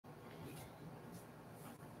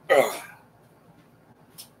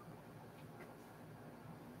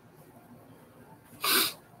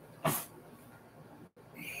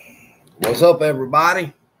What's up,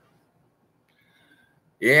 everybody?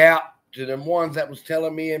 Yeah, to them ones that was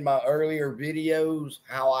telling me in my earlier videos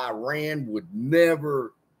how Iran would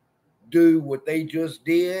never do what they just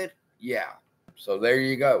did. Yeah, so there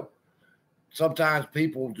you go. Sometimes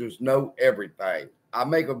people just know everything. I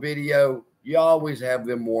make a video, you always have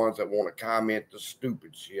them ones that want to comment the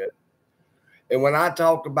stupid shit. And when I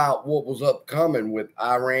talked about what was upcoming with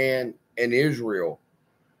Iran and Israel,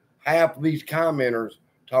 half of these commenters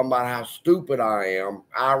talking about how stupid I am,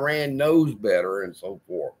 Iran knows better, and so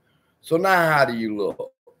forth. So now how do you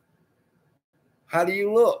look? How do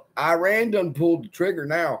you look? Iran done pulled the trigger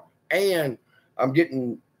now. And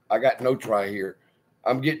I got notes right here.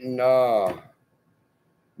 I'm getting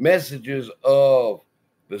messages of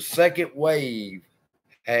the second wave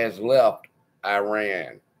has left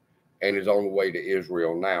Iran and is on the way to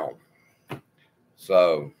Israel now.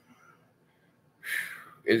 So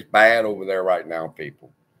it's bad over there right now,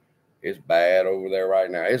 people. It's bad over there right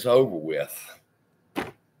now. It's over with.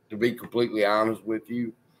 To be completely honest with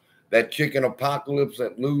you, that chicken apocalypse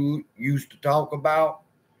that Lou used to talk about,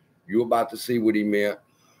 you're about to see what he meant.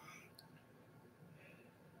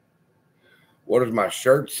 What does my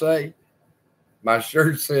shirt say? My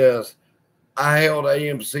shirt says, I held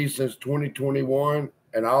AMC since 2021,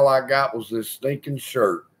 and all I got was this stinking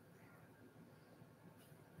shirt.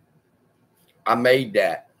 I made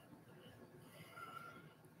that.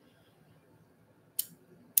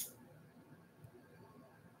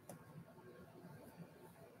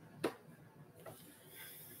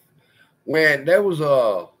 When there was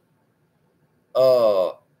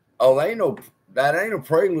that ain't a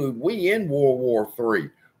prelude. We in World War III.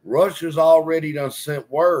 Russia's already done sent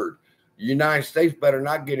word. The United States better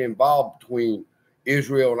not get involved between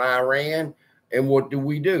Israel and Iran. And what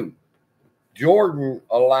do? Jordan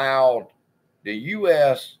allowed the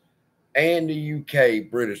U.S. and the UK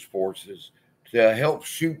British forces to help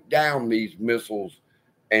shoot down these missiles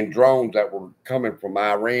and drones that were coming from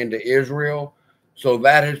Iran to Israel. So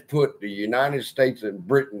that has put the United States and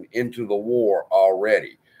Britain into the war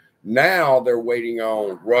already. Now they're waiting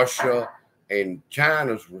on Russia and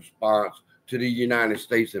China's response to the United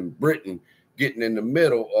States and Britain getting in the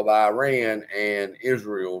middle of Iran and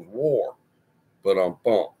Israel's war. But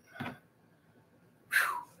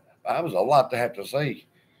that was a lot to have to say.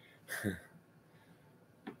 But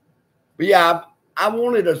yeah, I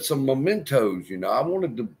wanted some mementos, you know. I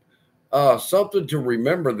wanted to something to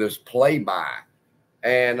remember this play by.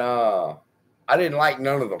 And I didn't like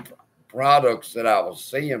none of the products that I was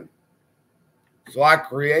seeing. So I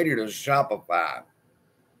created a Shopify.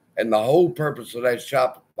 And the whole purpose of that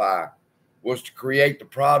Shopify was to create the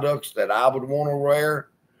products that I would want to wear,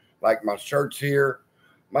 like my shirts here,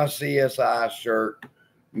 my CSI shirt,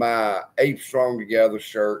 my 8 Strong Together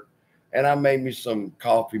shirt, and I made me some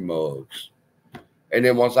coffee mugs. And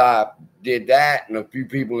then once I did that, and a few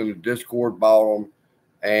people in the Discord bought them,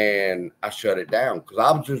 and I shut it down because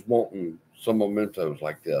I was just wanting some mementos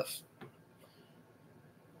like this.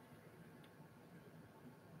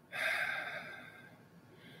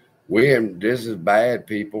 This is bad,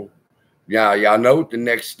 people. Y'all know what the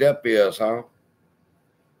next step is, huh?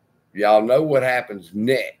 Y'all know what happens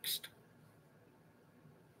next.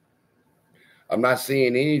 I'm not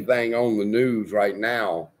seeing anything on the news right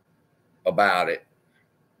now about it,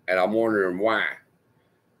 and I'm wondering why.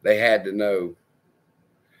 They had to know.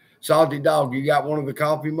 Salty Dog, you got one of the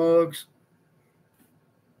coffee mugs?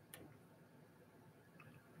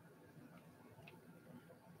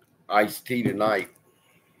 Iced tea tonight.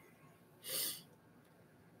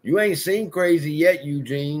 You ain't seen Crazy yet,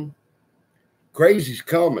 Eugene. Crazy's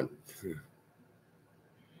coming.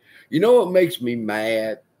 You know what makes me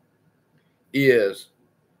mad is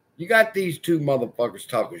you got these two motherfuckers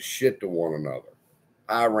talking shit to one another,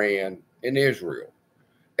 Iran and Israel,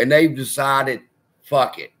 and they've decided,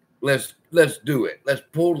 fuck it, let's do it. Let's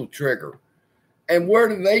pull the trigger. And where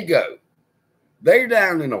do they go? They're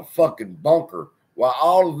down in a fucking bunker while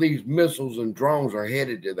all of these missiles and drones are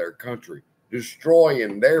headed to their country,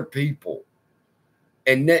 destroying their people.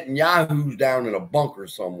 And Netanyahu's down in a bunker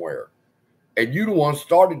somewhere. And you the one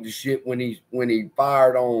started the shit when he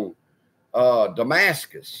fired on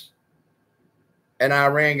Damascus. And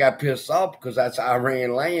Iran got pissed off because that's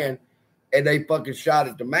Iran land, and they fucking shot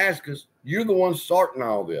at Damascus. You're the one starting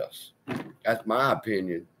all this. That's my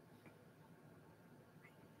opinion.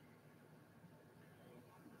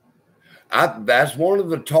 That's one of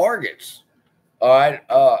the targets. All right.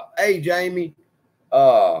 Hey, Jamie,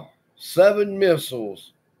 7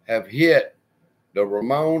 missiles have hit the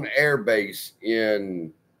Ramon Air Base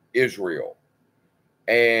in Israel.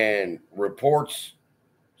 And reports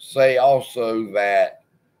say also that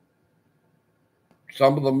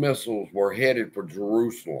some of the missiles were headed for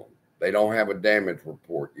Jerusalem. They don't have a damage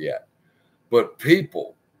report yet. But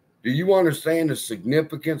people, do you understand the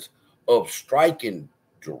significance of striking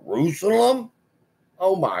Jerusalem?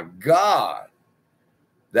 Oh my God.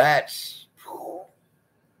 That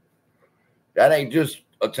ain't just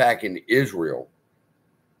attacking Israel.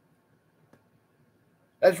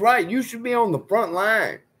 That's right. You should be on the front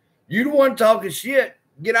line. You the one talking shit.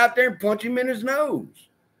 Get out there and punch him in his nose.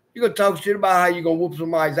 You're going to talk shit about how you're going to whoop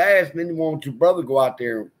somebody's ass, and then you want your brother to go out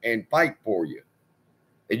there and fight for you.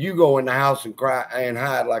 And you go in the house and cry and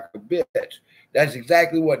hide like a bitch. That's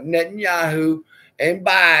exactly what Netanyahu and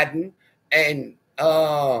Biden and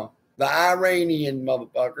the Iranian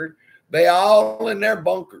motherfucker, they all in their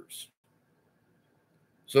bunkers.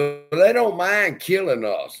 So they don't mind killing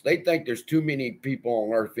us. They think there's too many people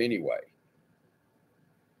on earth anyway.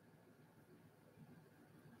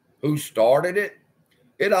 Who started it?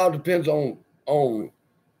 It all depends on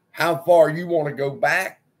how far you want to go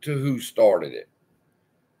back to who started it.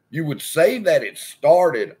 You would say that it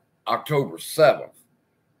started October 7th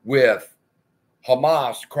with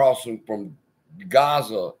Hamas crossing from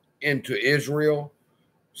Gaza into Israel.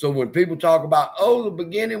 So when people talk about, oh, the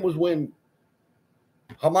beginning was when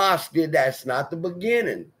Hamas did, that's not the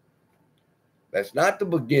beginning. That's not the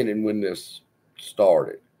beginning when this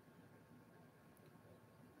started.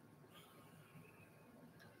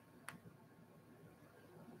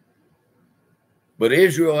 But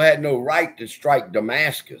Israel had no right to strike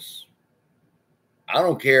Damascus. I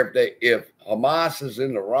don't care if Hamas is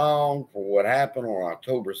in the wrong for what happened on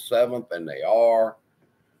October 7th, and they are.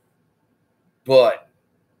 But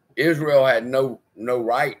Israel had no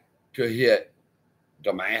right to hit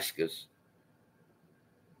Damascus.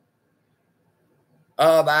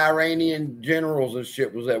 The Iranian generals and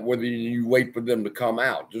shit was that whether you wait for them to come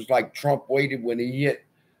out. Just like Trump waited when he hit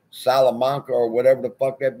Salamanca or whatever the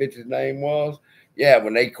fuck that bitch's name was. Yeah,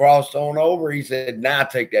 when they crossed on over, he said, nah,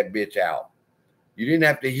 take that bitch out. You didn't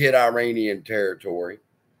have to hit Iranian territory.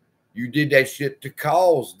 You did that shit to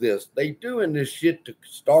cause this. They doing this shit to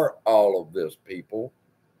start all of this, people.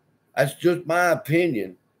 That's just my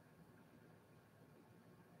opinion.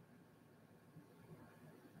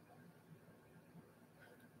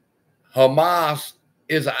 Hamas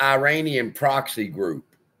is an Iranian proxy group,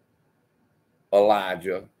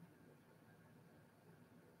 Elijah.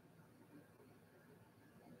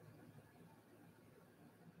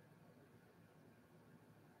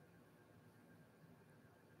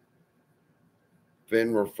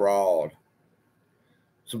 FINRA fraud.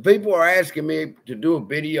 So people are asking me to do a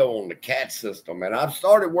video on the CAT system, and I've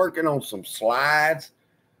started working on some slides.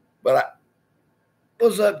 But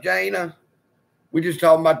what's up, Jana? We just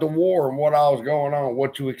talking about the war and what all was going on,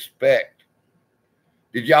 what to expect.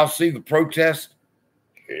 Did y'all see the protest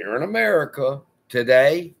here in America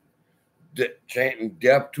today? Chanting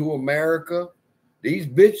 "Death to America." These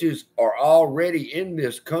bitches are already in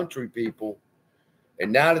this country, people. And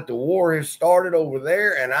now that the war has started over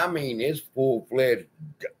there, and I mean, it's full-fledged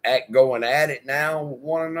going at it now with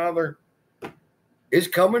one another, it's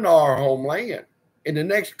coming to our homeland in the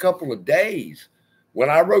next couple of days. When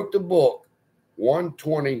I wrote the book,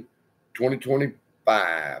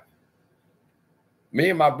 1/20/2025, me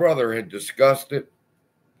and my brother had discussed it,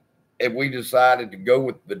 and we decided to go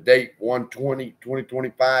with the date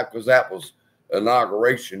 1/20/2025 because that was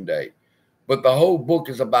inauguration day. But the whole book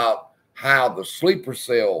is about how the sleeper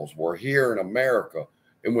cells were here in America.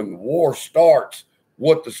 And when the war starts,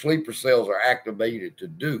 what the sleeper cells are activated to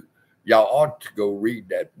do. Y'all ought to go read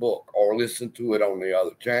that book or listen to it on the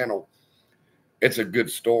other channel. It's a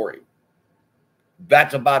good story.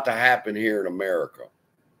 That's about to happen here in America.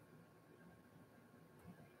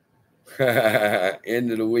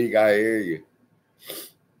 End of the week, I hear you.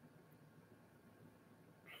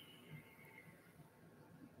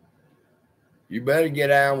 You better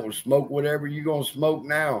get out and smoke whatever you're going to smoke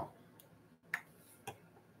now.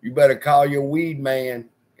 You better call your weed man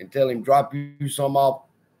and tell him drop you some off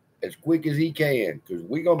as quick as he can, because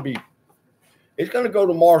we're going to be, it's going to go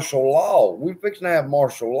to martial law. We're fixing to have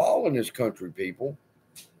martial law in this country, people.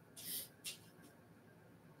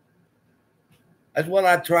 That's what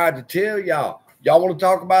I tried to tell y'all. Y'all want to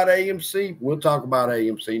talk about AMC? We'll talk about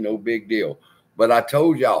AMC, no big deal. But I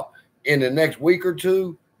told y'all, in the next week or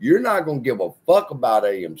two, you're not going to give a fuck about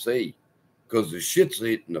AMC because the shit's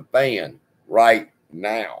hitting the fan right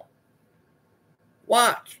now.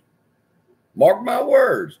 Watch. Mark my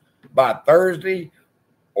words. By Thursday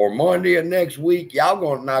or Monday of next week,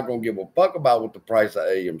 y'all not gonna give a fuck about what the price of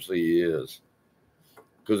AMC is,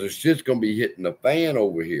 because it's just gonna be hitting the fan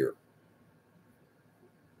over here.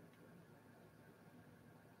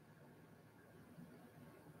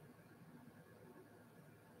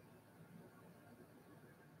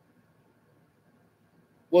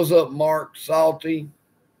 What's up, Mark? Salty?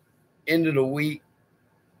 End of the week.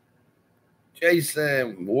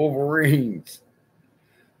 Jason, Wolverines.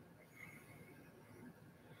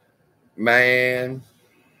 Man,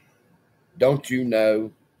 don't you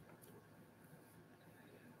know?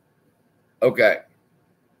 Okay.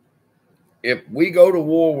 If we go to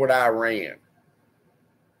war with Iran,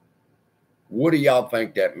 what do y'all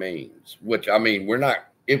think that means? Which, I mean, we're not,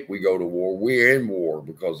 if we go to war, we're in war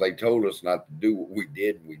because they told us not to do what we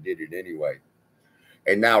did, and we did it anyway.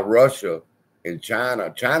 And now Russia and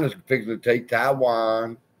China's fixing to take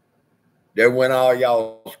Taiwan. There went all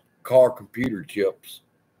y'all's car computer chips.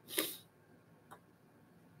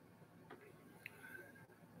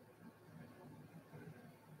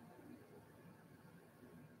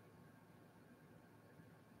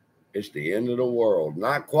 It's the end of the world.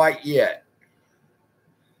 Not quite yet.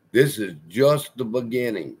 This is just the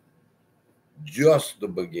beginning. Just the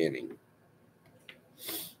beginning.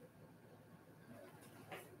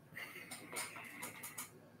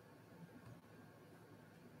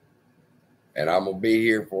 And I'm going to be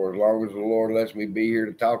here for as long as the Lord lets me be here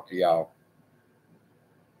to talk to y'all.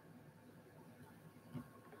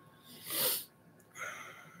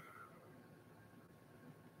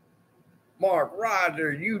 Mark,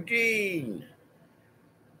 Roger, Eugene,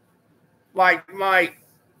 Mike.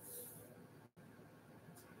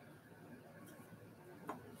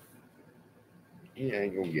 You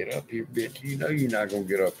ain't going to get up here, bitch. You know you're not going to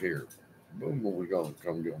get up here. Boom, we're going to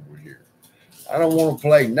come over here. I don't want to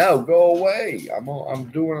play. No, go away. I'm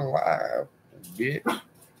doing a live, bitch.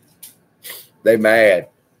 They mad.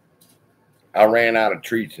 I ran out of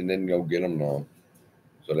treats and didn't go get them none.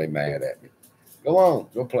 So they mad at me. Go on.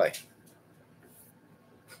 Go play.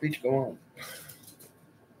 Bitch, go on.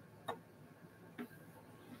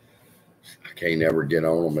 I can't ever get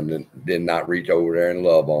on them and then did not reach over there and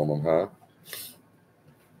love on them, huh?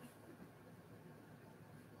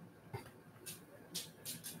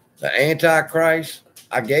 The Antichrist,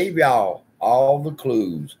 I gave y'all all the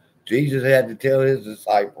clues. Jesus had to tell his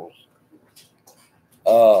disciples.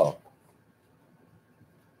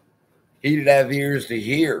 He that have ears to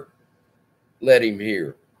hear, let him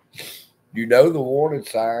hear. You know the warning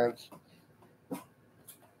signs.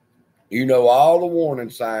 You know all the warning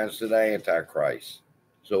signs to the Antichrist.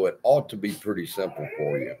 So it ought to be pretty simple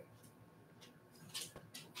for you.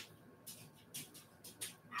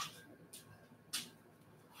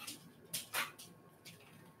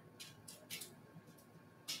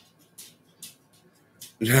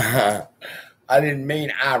 I didn't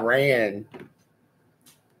mean Iran.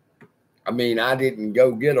 I mean, I didn't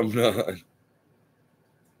go get them none.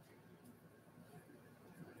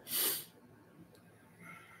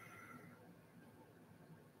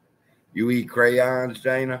 You eat crayons,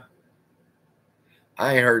 Dana?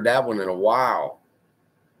 I ain't heard that one in a while.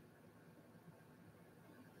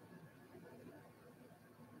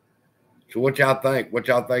 So what y'all think? What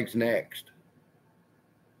y'all think's next?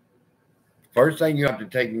 First thing you have to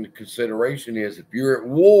take into consideration is if you're at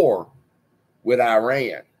war with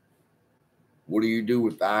Iran, what do you do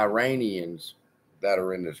with the Iranians that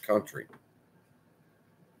are in this country?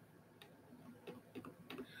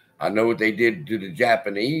 I know what they did to the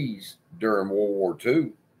Japanese during World War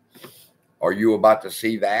II. Are you about to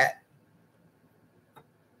see that?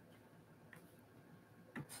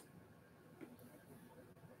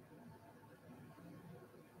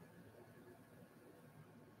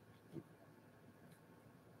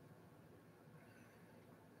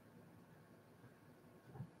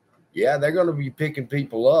 Yeah, they're going to be picking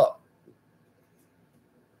people up.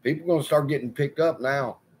 People are going to start getting picked up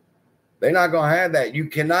now. They're not going to have that. You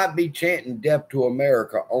cannot be chanting death to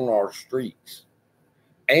America on our streets.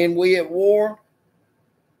 And we at war?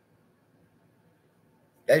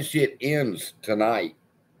 That shit ends tonight.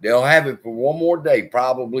 They'll have it for one more day,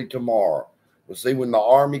 probably tomorrow. We'll see when the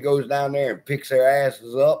army goes down there and picks their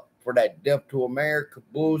asses up for that death to America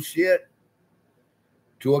bullshit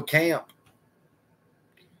to a camp.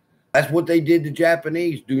 That's what they did to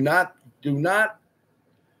Japanese. Do not.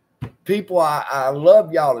 People, I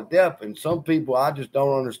love y'all to death, and some people I just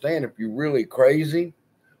don't understand if you're really crazy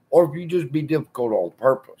or if you just be difficult on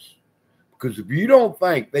purpose. Because if you don't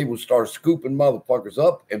think they will start scooping motherfuckers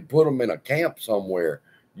up and put them in a camp somewhere,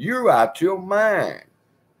 you're out your mind.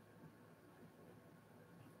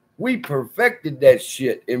 We perfected that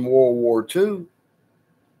shit in World War II.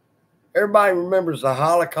 Everybody remembers the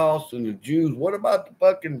Holocaust and the Jews. What about the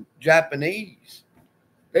fucking Japanese?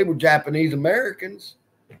 They were Japanese Americans.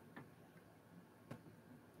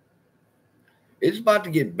 It's about to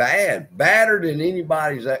get bad, badder than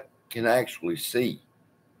anybody's that can actually see.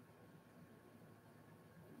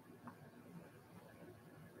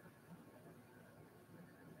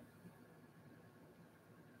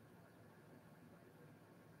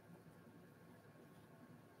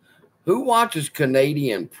 Who watches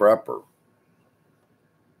Canadian Prepper?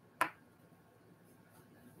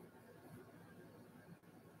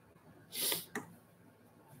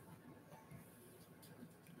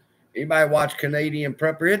 Anybody watch Canadian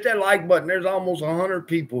Prepper? Hit that like button. There's almost 100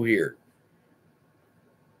 people here.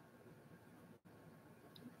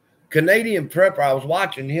 Canadian Prepper, I was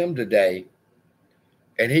watching him today,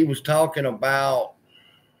 and he was talking about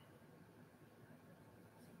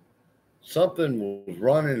something was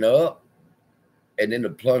running up, and then the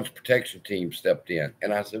plunge protection team stepped in.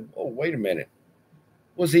 And I said, oh, wait a minute.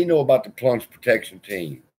 What does he know about the plunge protection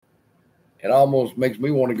team? It almost makes me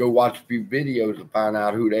want to go watch a few videos to find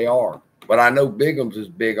out who they are. But I know Bigums is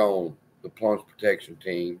big on the plunge protection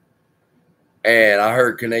team. And I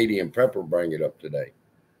heard Canadian Prepper bring it up today.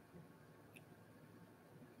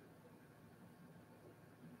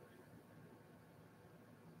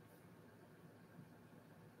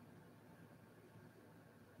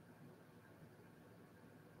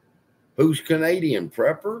 Who's Canadian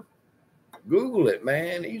Prepper? Google it,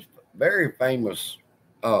 man. He's a very famous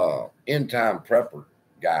end time prepper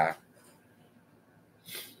guy.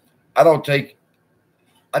 I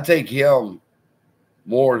take him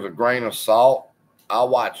more as a grain of salt. I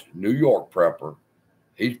watch New York Prepper.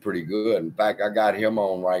 He's pretty good. In fact, I got him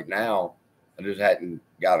on right now. I just hadn't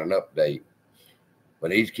got an update,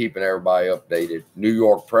 but he's keeping everybody updated. New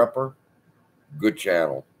York Prepper, good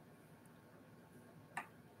channel.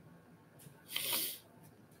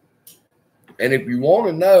 And if you want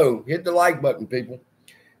to know, hit the like button, people.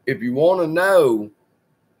 If you want to know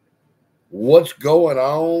what's going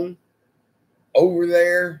on over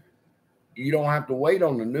there, you don't have to wait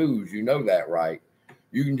on the news. You know that, right?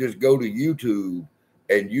 You can just go to YouTube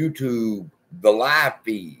and YouTube the live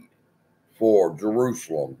feed for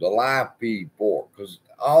Jerusalem, the live feed for, because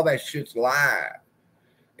all that shit's live.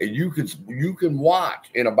 And you can watch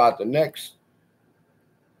in about the next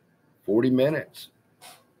 40 minutes.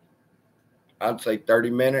 I'd say 30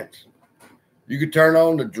 minutes. You could turn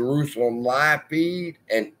on the Jerusalem live feed,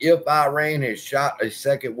 and if Iran has shot a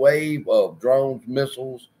second wave of drones,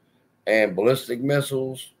 missiles, and ballistic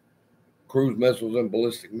missiles, cruise missiles and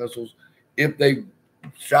ballistic missiles, if they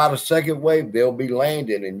shot a second wave, they'll be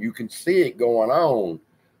landing, and you can see it going on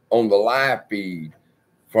the live feed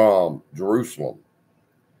from Jerusalem.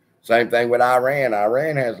 Same thing with Iran.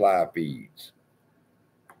 Iran has live feeds.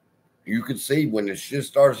 You can see when the shit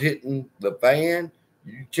starts hitting the fan,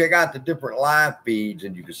 you check out the different live feeds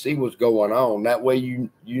and you can see what's going on. That way you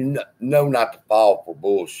know not to fall for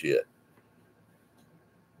bullshit.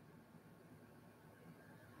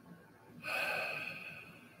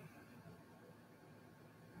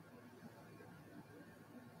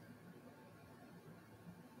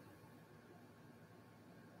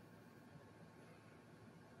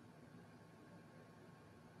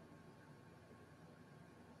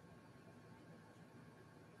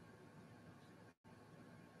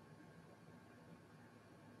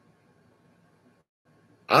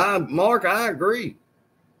 Mark, I agree.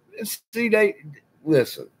 See,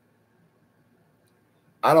 listen.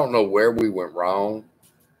 I don't know where we went wrong,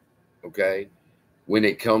 okay, when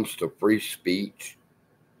it comes to free speech.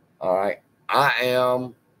 All right. I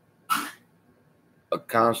am a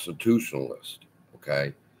constitutionalist,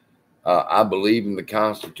 okay. I believe in the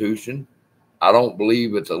Constitution. I don't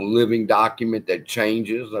believe it's a living document that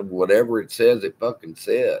changes. Whatever it says, it fucking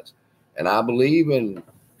says. And I believe in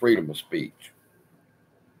freedom of speech.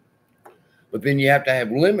 But then you have to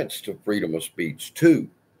have limits to freedom of speech too.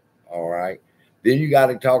 All right. Then you got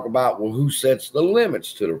to talk about, well, who sets the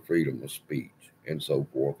limits to the freedom of speech and so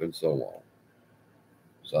forth and so on.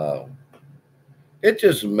 So it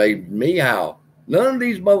just made me how none of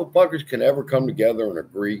these motherfuckers can ever come together and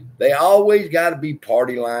agree. They always got to be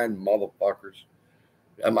party line motherfuckers.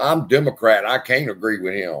 I'm Democrat. I can't agree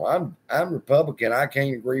with him. I'm Republican. I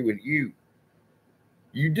can't agree with you.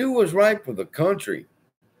 You do what's right for the country.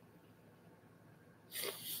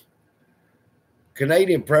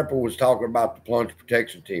 Canadian Prepper was talking about the plunge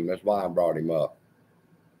protection team. That's why I brought him up.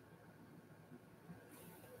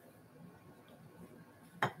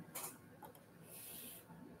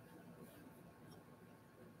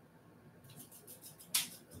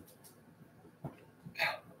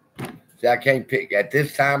 See, I can't pick at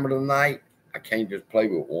this time of the night. I can't just play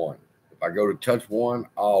with one. If I go to touch one,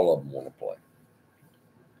 all of them want to play.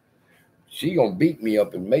 She gonna beat me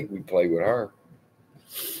up and make me play with her.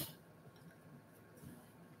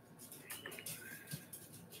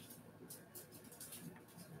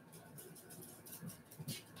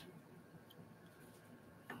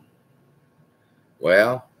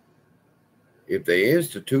 Well, if they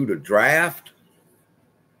institute a draft,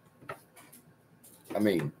 I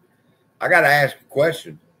mean, I got to ask a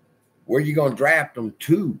question. Where you going to draft them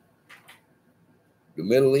to? The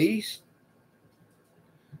Middle East?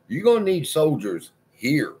 You're going to need soldiers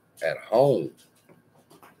here at home.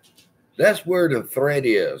 That's where the threat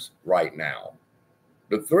is right now.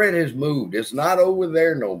 The threat has moved. It's not over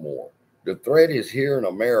there no more. The threat is here in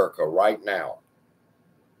America right now.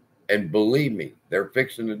 And believe me, they're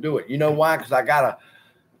fixing to do it. You know why? Because I got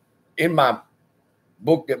in my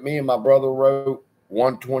book that me and my brother wrote,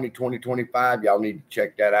 1/20/2025, y'all need to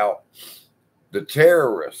check that out. The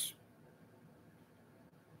terrorists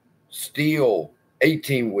steal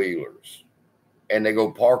 18-wheelers and they go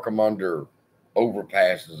park them under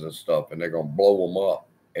overpasses and stuff, and they're going to blow them up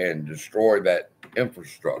and destroy that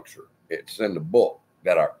infrastructure. It's in the book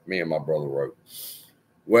that me and my brother wrote.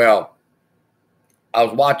 Well, I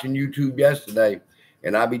was watching YouTube yesterday,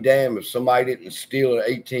 and I'd be damned if somebody didn't steal an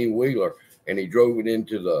 18-wheeler and he drove it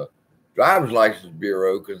into the driver's license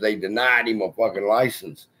bureau because they denied him a fucking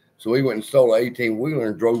license. So he went and stole an 18-wheeler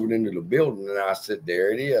and drove it into the building. And I said,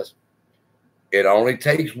 there it is. It only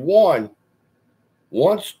takes one.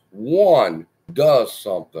 Once one does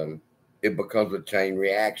something, it becomes a chain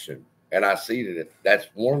reaction. And I see that that's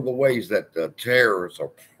one of the ways that the terrorists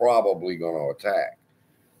are probably going to attack.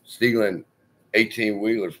 Stealing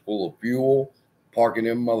 18-wheelers full of fuel, parking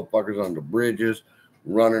them motherfuckers under bridges,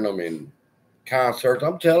 running them in concerts.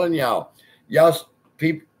 I'm telling y'all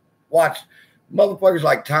people watch. Motherfuckers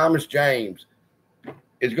like Thomas James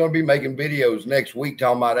is going to be making videos next week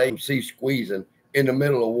talking about AMC squeezing in the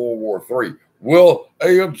middle of World War III. Will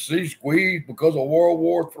AMC squeeze because of World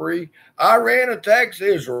War III? Iran attacks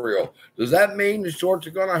Israel. Does that mean the shorts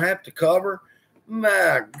are going to have to cover?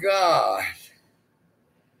 My God.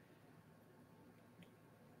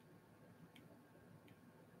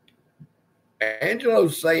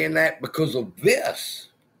 Angelo's saying that because of this.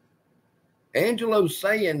 Angelo's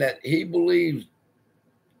saying that he believes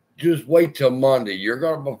just wait till Monday. You're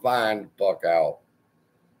going to find the fuck out.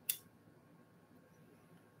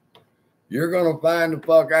 You're going to find the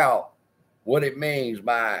fuck out what it means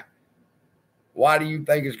by why do you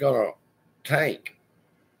think it's going to tank?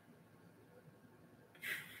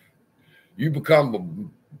 You become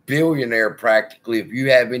a billionaire practically if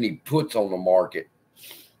you have any puts on the market.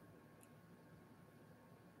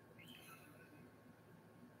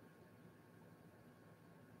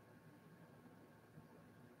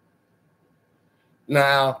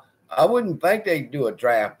 Now, I wouldn't think they'd do a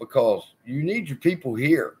draft because you need your people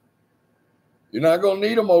here. You're not going to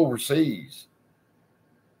need them overseas.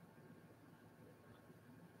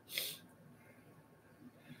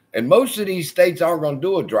 And most of these states aren't going to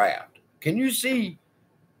do a draft. Can you see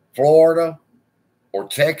Florida or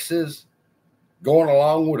Texas going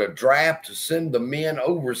along with a draft to send the men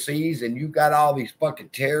overseas, and you got all these fucking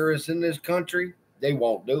terrorists in this country? They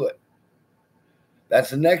won't do it.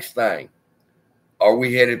 That's the next thing. Are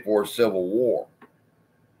we headed for a civil war?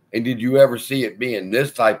 And did you ever see it being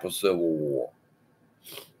this type of civil war?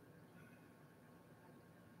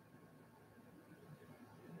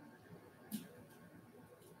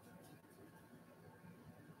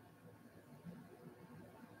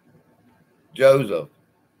 Joseph,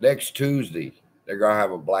 next Tuesday, they're going to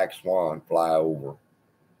have a black swan fly over.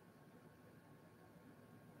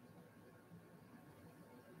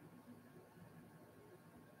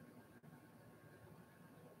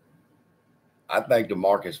 I think the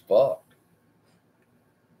market's fucked.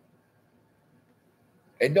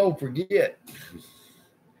 And don't forget,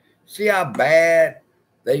 see how bad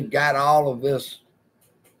they've got all of this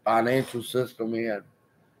financial system in?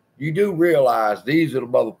 You do realize these are the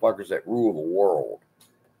motherfuckers that rule the world.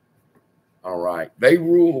 All right. They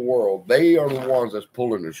rule the world. They are the ones that's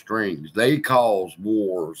pulling the strings. They cause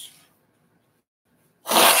wars.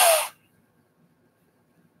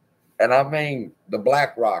 And I mean the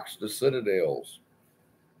Black Rocks, the Citadels.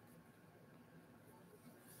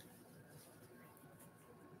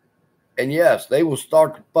 And yes, they will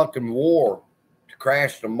start the fucking war to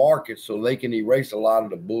crash the market so they can erase a lot of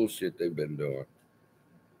the bullshit they've been doing.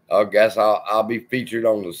 I guess I'll be featured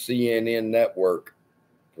on the CNN network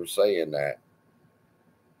for saying that.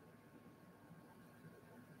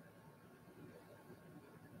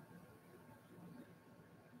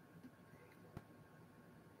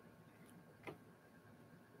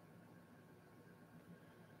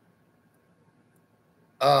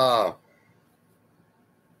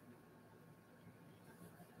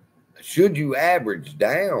 Should you average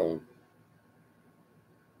down?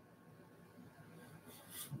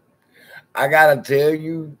 I gotta tell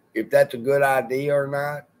you if that's a good idea or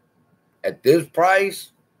not. At this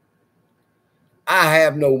price, I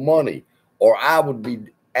have no money, or I would be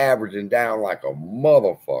averaging down like a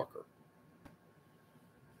motherfucker.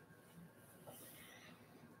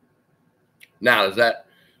 Now,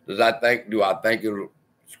 do I think it'll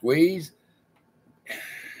squeeze?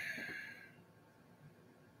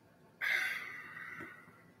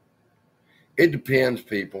 It depends,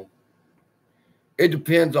 people. It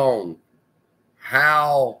depends on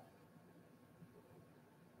how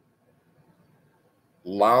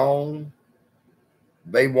long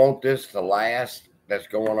they want this to last that's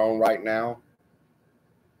going on right now.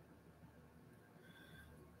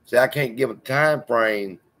 See, I can't give a time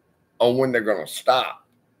frame on when they're going to stop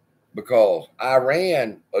because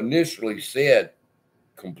Iran initially said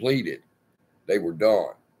completed. They were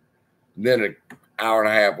done. And then an hour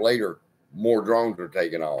and a half later, more drones are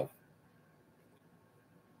taking off.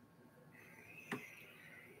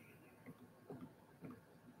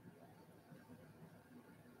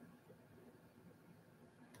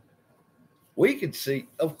 We could see,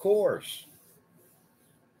 of course,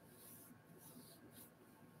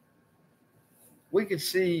 we could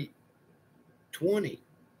see 20,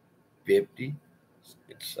 50,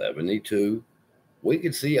 72. We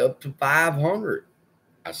could see up to 500.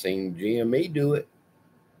 I seen GME do it.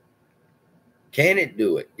 Can it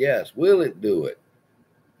do it? Yes. Will it do it?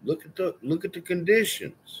 Look at the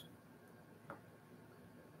conditions.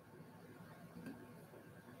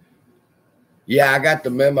 Yeah, I got the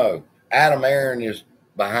memo. Adam Aaron is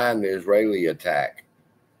behind the Israeli attack.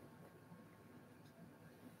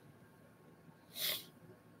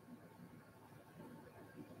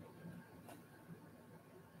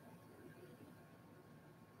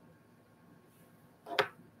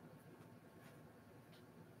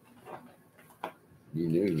 You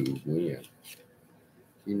knew who win.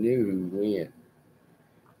 You knew who win.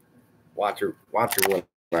 Watch her when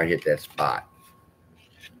I hit that spot.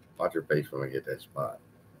 Watch her face when I hit that spot.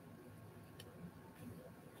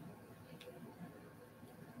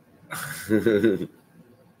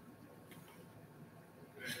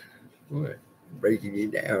 What? Breaking you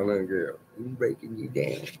down, huh, girl? I'm breaking you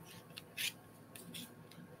down.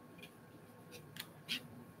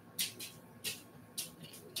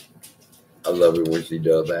 I love it when she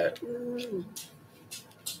does that.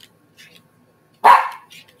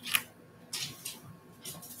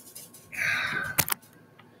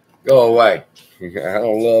 Go away. I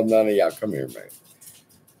don't love none of y'all. Come here, man.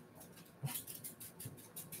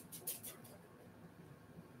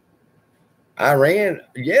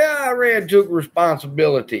 Iran took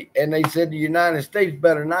responsibility, and they said the United States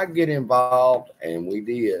better not get involved, and we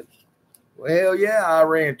did. Well, hell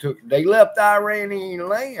yeah, they left Iranian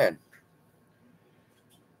land.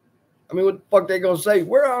 I mean, what the fuck they gonna say?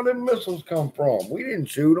 Where all them missiles come from? We didn't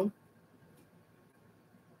shoot them.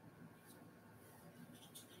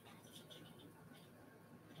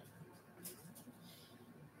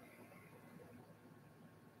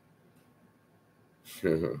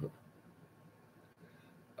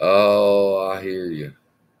 Oh, I hear you.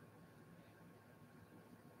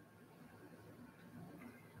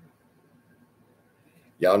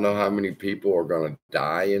 Y'all know how many people are going to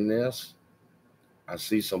die in this? I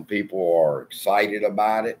see some people are excited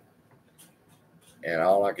about it. And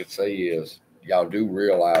all I can say is, y'all do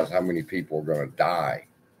realize how many people are going to die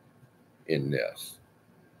in this.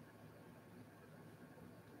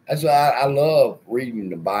 That's why I love reading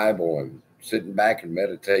the Bible and sitting back and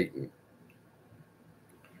meditating.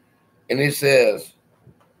 And it says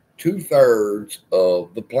 2/3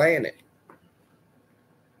 of the planet.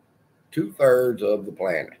 2/3 of the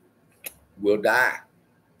planet will die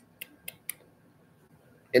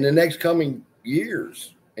in the next coming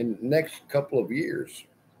years, in the next couple of years.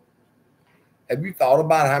 Have you thought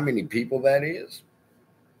about how many people that is?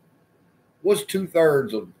 What's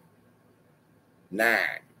 2/3 of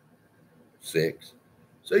 9? 6.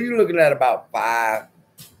 So you're looking at about 5,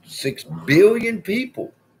 6 billion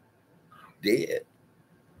people dead.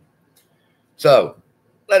 So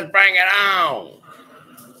let's bring it on.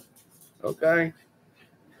 Okay.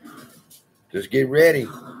 Just get ready,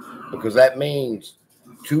 because that means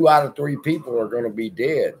 2 out of 3 people are going to be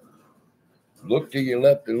dead. Look to your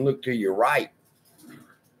left and look to your right.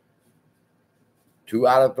 2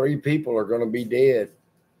 out of 3 people are going to be dead.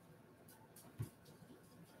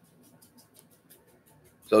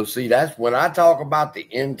 So see, that's when I talk about the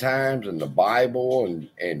end times and the Bible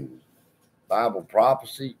and Bible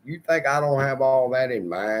prophecy. You think I don't have all that in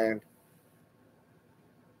mind?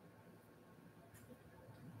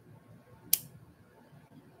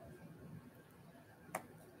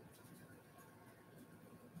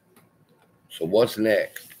 So what's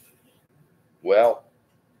next? Well,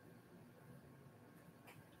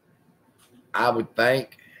 I would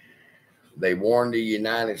think they warned the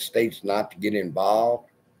United States not to get involved,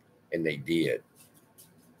 and they did.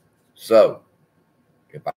 So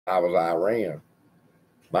if I was Iran,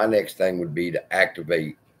 my next thing would be to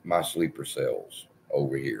activate my sleeper cells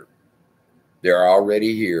over here. They're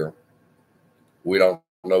already here. We don't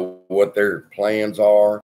know what their plans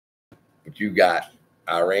are, but you got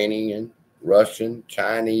Iranian, Russian,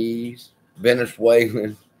 Chinese,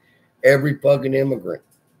 Venezuelan, every fucking immigrant,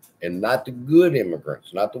 and not the good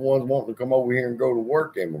immigrants, not the ones wanting to come over here and go to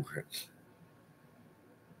work immigrants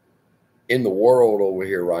in the world over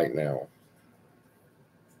here right now.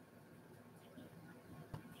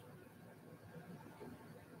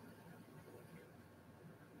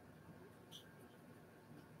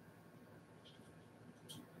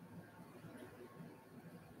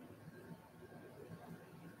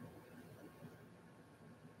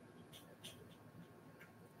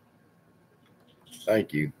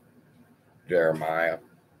 Thank you, Jeremiah.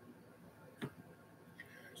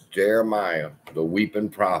 Jeremiah, the weeping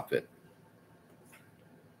prophet.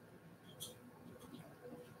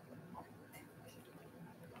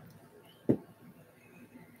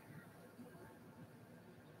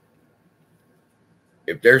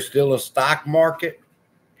 If there's still a stock market,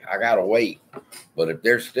 I gotta wait. But if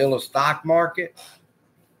there's still a stock market,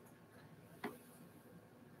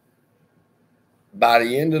 by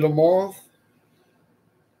the end of the month,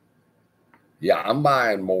 yeah, I'm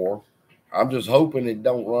buying more. I'm just hoping it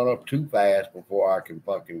don't run up too fast before I can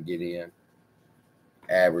fucking get in.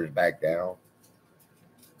 Average back down.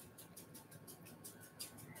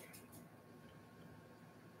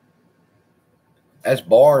 That's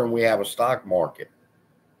barring we have a stock market.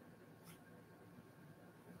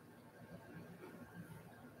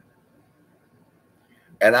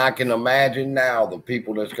 And I can imagine now the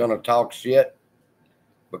people that's going to talk shit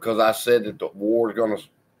because I said that the war is going to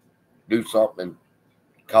do something,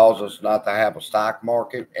 cause us not to have a stock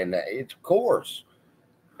market. And it's, of course,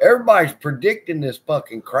 everybody's predicting this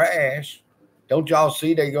fucking crash. Don't y'all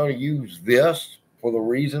see they're going to use this for the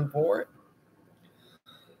reason for it?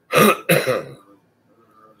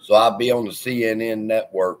 So I'll be on the CNN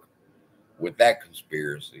network with that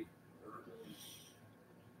conspiracy.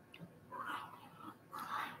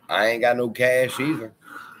 I ain't got no cash either.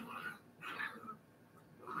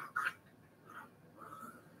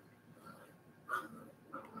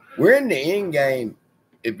 We're in the end game.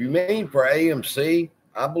 If you mean for AMC,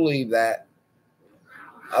 I believe that.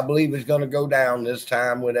 I believe it's going to go down this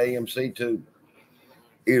time with AMC too.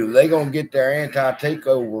 Either they're going to get their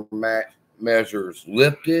anti-takeover measures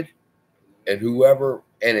lifted, and whoever,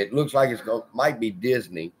 and it looks like might be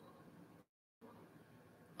Disney,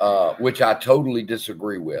 which I totally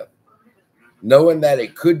disagree with. Knowing that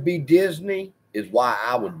it could be Disney is why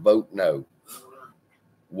I would vote no.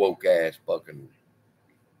 Woke ass fucking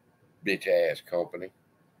bitch ass company.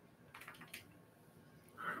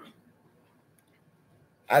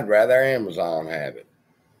 I'd rather Amazon have it.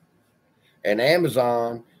 And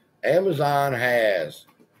Amazon has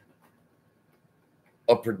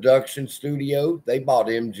a production studio. They bought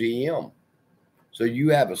MGM. So you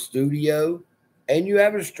have a studio and you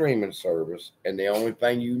have a streaming service. And the only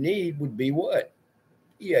thing you need would be what?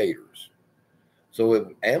 Theaters.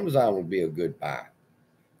 So Amazon would be a good buy.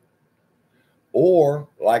 Or,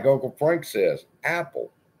 like Uncle Frank says, Apple.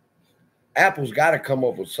 Apple's got to come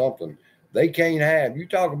up with something. They can't have, you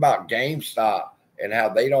talk about GameStop and how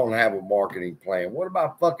they don't have a marketing plan. What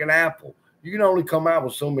about fucking Apple? You can only come out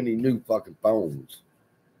with so many new fucking phones.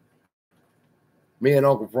 Me and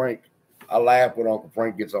Uncle Frank, I laugh when Uncle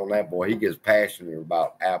Frank gets on that boy. He gets passionate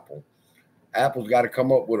about Apple. Apple's got to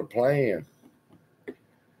come up with a plan.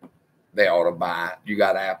 They ought to buy it. You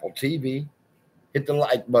got Apple TV. Hit the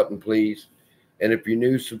like button, please. And if you're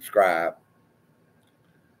new, subscribe.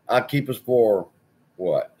 I'll keep us for,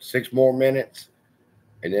 what, 6 more minutes?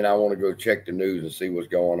 And then I want to go check the news and see what's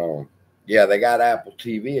going on. Yeah, they got Apple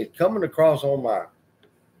TV. It's coming across on my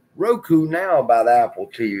Roku now about Apple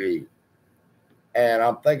TV. And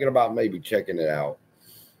I'm thinking about maybe checking it out.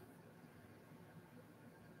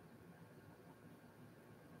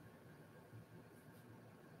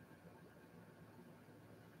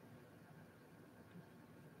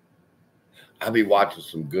 I'll be watching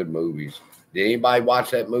some good movies. Did anybody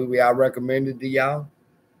watch that movie I recommended to y'all?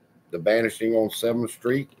 The Vanishing on 7th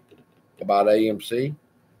Street about AMC?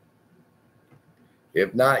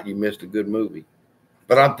 If not, you missed a good movie.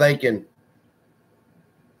 But I'm thinking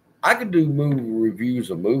I could do movie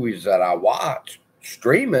reviews of movies that I watch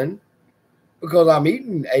streaming because I'm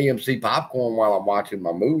eating AMC popcorn while I'm watching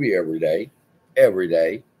my movie every day. Every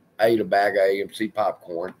day. I eat a bag of AMC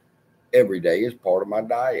popcorn every day as part of my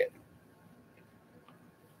diet.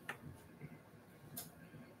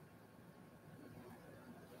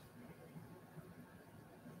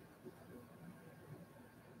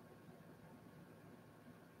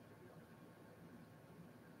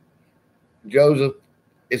 Joseph,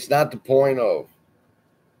 it's not the point of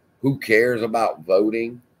who cares about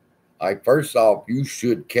voting. Like, first off, you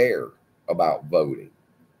should care about voting.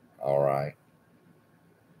 All right.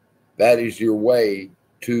 That is your way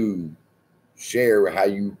to share how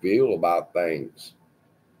you feel about things.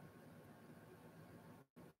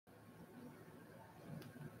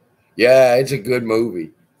 Yeah, it's a good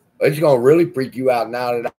movie. It's going to really freak you out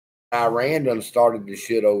now that Iran done started the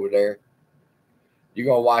shit over there. You're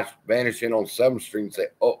going to watch Vanishing on 7th Street and say,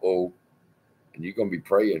 uh-oh, and you're going to be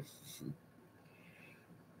praying.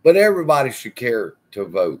 But everybody should care to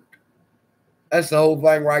vote. That's the whole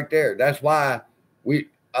thing right there. That's why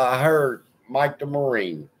I heard Mike the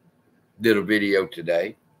Marine did a video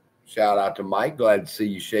today. Shout out to Mike. Glad to see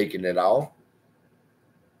you shaking it off.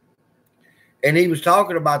 And he was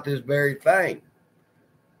talking about this very thing.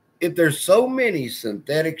 If there's so many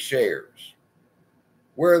synthetic shares,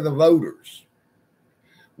 where are the voters?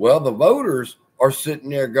 Well, the voters are sitting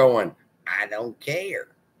there going, I don't care.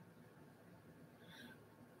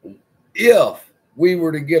 If we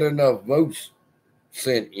were to get enough votes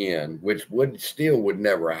sent in, which would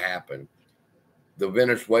never happen. The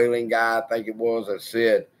Venezuelan guy, I think it was, that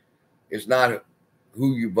said it's not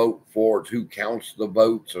who you vote for, it's who counts the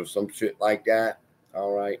votes or some shit like that.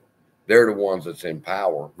 All right. They're the ones that's in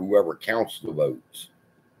power, whoever counts the votes.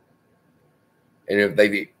 And if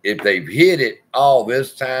they've hit it all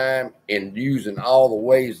this time and using all the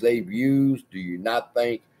ways they've used, do you not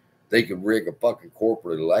think they could rig a fucking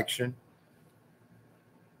corporate election?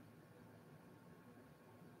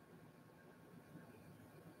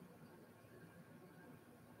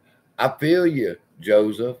 I feel you,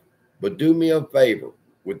 Joseph, but do me a favor.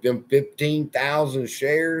 With them 15,000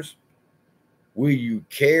 shares, will you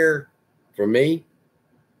care for me?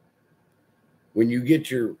 When you get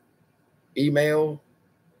your email,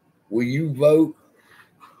 will you vote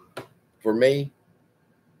for me?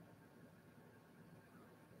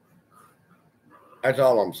 That's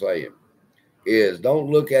all I'm saying. Is don't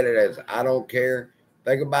look at it as I don't care.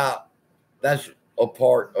 Think about that's a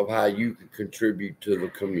part of how you can contribute to the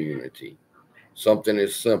community. Something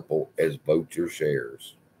as simple as vote your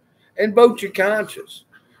shares and vote your conscience.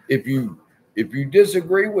 If you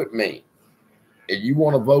disagree with me and you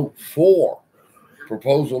want to vote for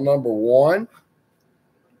proposal number 1,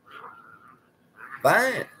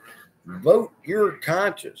 fine. Vote your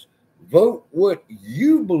conscience. Vote what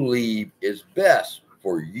you believe is best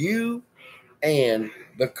for you and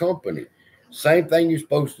the company. Same thing you're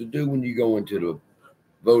supposed to do when you go into the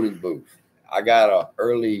voting booth. I got an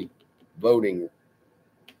early voting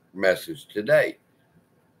message today.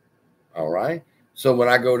 All right. So when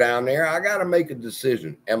I go down there, I got to make a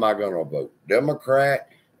decision. Am I going to vote Democrat?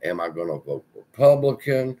 Am I going to vote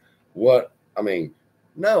Republican?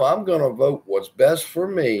 No, I'm going to vote what's best for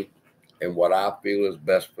me and what I feel is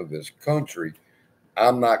best for this country.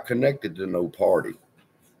 I'm not connected to no party.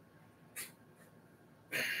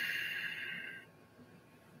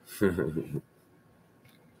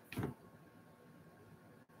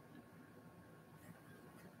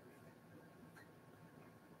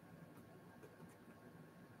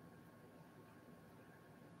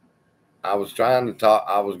 I was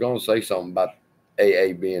going to say something about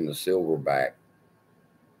AA being the silverback.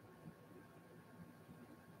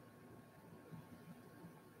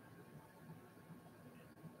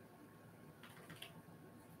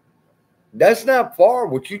 That's not far.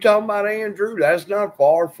 What you talking about, Andrew? That's not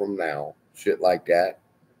far from now. Shit like that.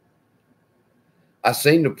 I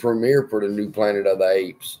seen the premiere for the new Planet of the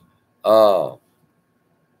Apes. I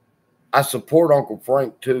support Uncle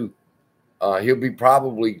Frank too. He'll be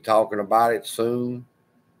probably talking about it soon.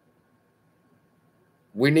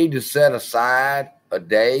 We need to set aside a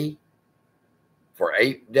day for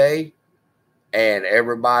Ape Day and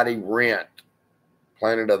everybody rent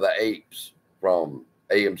Planet of the Apes from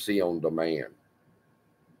AMC on demand.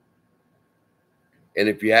 And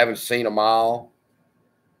if you haven't seen them all,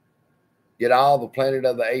 get all the Planet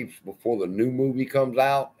of the Apes before the new movie comes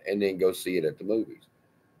out and then go see it at the movies.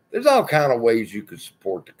 There's all kind of ways you can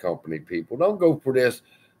support the company, people. Don't go for this.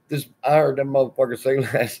 I heard that motherfucker say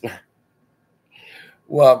last night.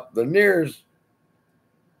 Well, the nearest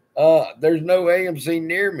There's no AMC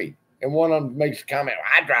near me. And one of them makes a comment,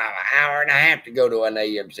 I drive an hour and a half to go to an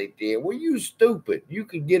AMC theater. Well, you stupid. You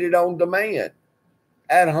could get it on demand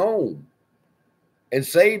at home and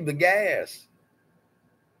save the gas.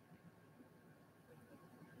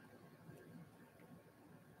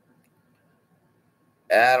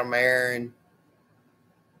 Adam Aaron,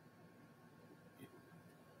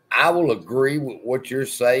 I will agree with what you're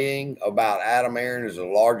saying about Adam Aaron as the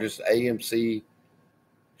largest AMC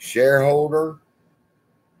shareholder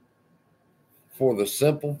for the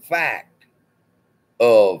simple fact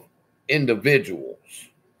of individuals.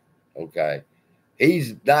 Okay.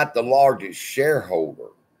 He's not the largest shareholder.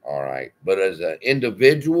 All right. But as an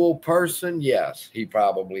individual person, yes, he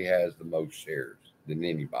probably has the most shares than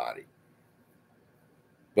anybody.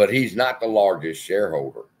 But he's not the largest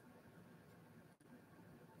shareholder.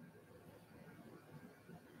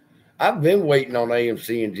 I've been waiting on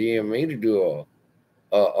AMC and GME to do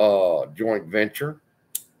a joint venture.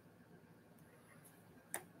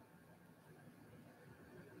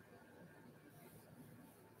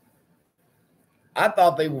 I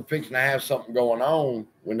thought they were fixing to have something going on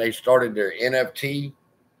when they started their NFT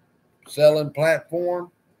selling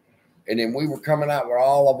platform. And then we were coming out with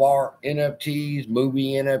all of our NFTs,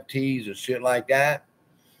 movie NFTs and shit like that.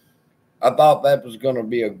 I thought that was going to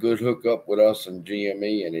be a good hookup with us and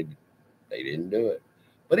GME, and they didn't do it.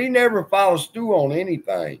 But he never follows through on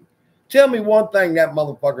anything. Tell me one thing that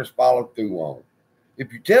motherfucker's followed through on.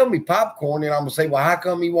 If you tell me popcorn, then I'm going to say, well, how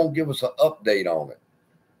come he won't give us an update on it?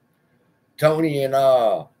 Tony and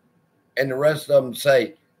the rest of them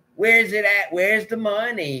say, where's it at? Where's the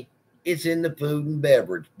money? It's in the food and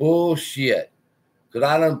beverage. Bullshit. Because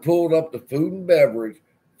I done pulled up the food and beverage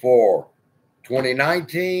for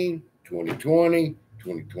 2019, 2020,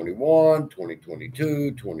 2021,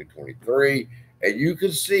 2022, 2023. And you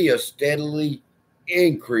can see a steadily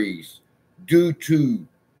increase due to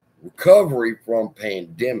recovery from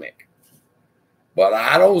pandemic. But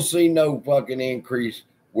I don't see no fucking increase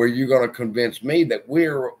where you're going to convince me that we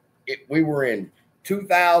were in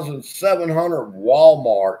 2,700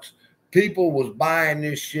 Walmarts. People was buying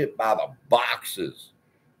this shit by the boxes.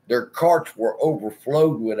 Their carts were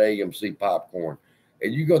overflowed with AMC popcorn.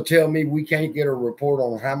 And you going to tell me we can't get a report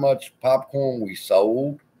on how much popcorn we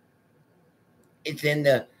sold? It's in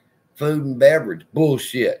the food and beverage.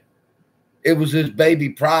 Bullshit. It was his baby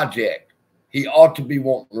project. He ought to be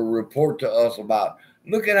wanting to report to us about,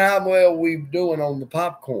 look at how well we're doing on the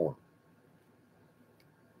popcorn.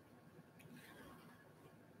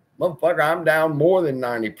 Motherfucker, I'm down more than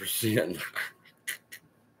 90%.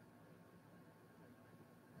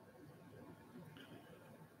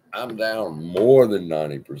 I'm down more than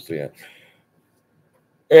 90%.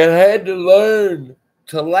 And had to learn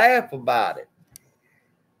to laugh about it.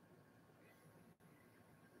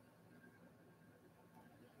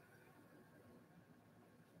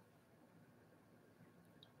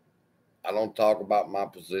 I don't talk about my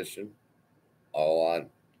position.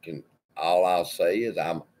 All I'll say is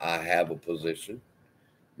I have a position.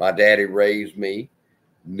 My daddy raised me,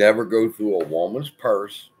 never go through a woman's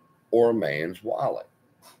purse or a man's wallet.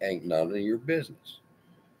 Ain't none of your business.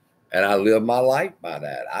 And I live my life by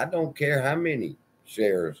that. I don't care how many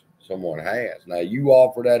shares someone has. Now, you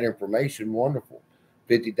offer that information, wonderful.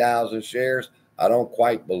 50,000 shares. I don't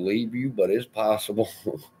quite believe you, but it's possible.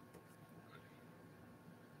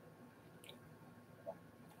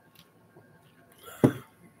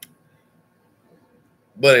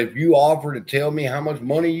 But if you offer to tell me how much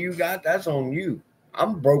money you got, that's on you.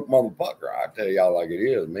 I'm a broke motherfucker. I tell y'all like it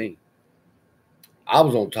is, me. I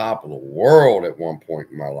was on top of the world at one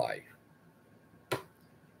point in my life.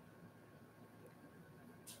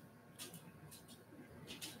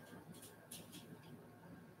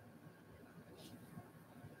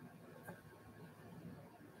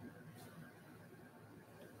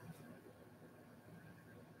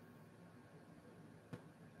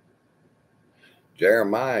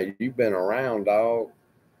 Jeremiah, you've been around, dog.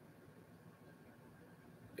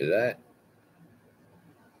 Is that?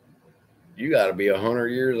 You got to be 100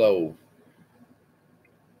 years old.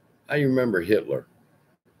 How you remember Hitler?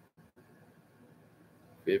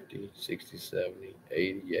 50, 60, 70,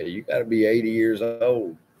 80. Yeah, you got to be 80 years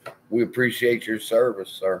old. We appreciate your service,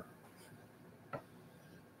 sir.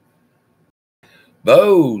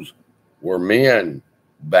 Those were men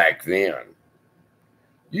back then.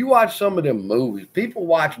 You watch some of them movies. People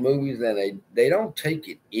watch movies and they don't take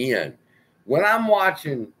it in. When I'm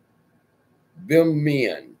watching them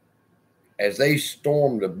men as they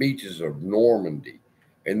stormed the beaches of Normandy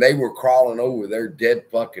and they were crawling over their dead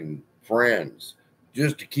fucking friends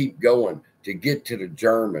just to keep going, to get to the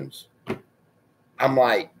Germans, I'm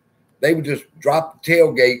like, They would just drop the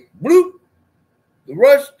tailgate, bloop.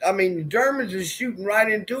 The Germans is shooting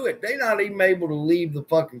right into it. They're not even able to leave the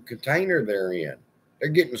fucking container they're in. They're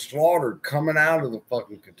getting slaughtered coming out of the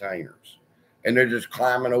fucking containers. And they're just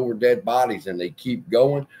climbing over dead bodies and they keep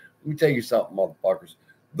going. Let me tell you something, motherfuckers.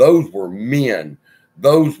 Those were men.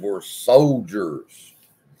 Those were soldiers.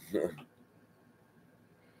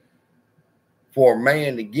 For a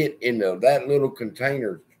man to get into that little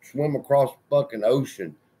container, swim across the fucking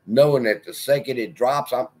ocean, knowing that the second it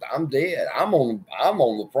drops, I'm dead. I'm on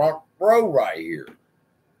the front row right here.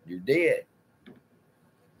 You're dead.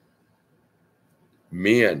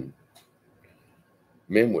 Men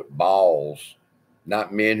with balls,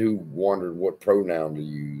 not men who wondered what pronoun to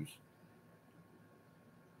use.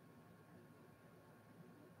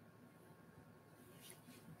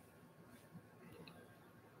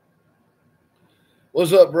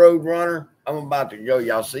 What's up, Roadrunner? I'm about to go.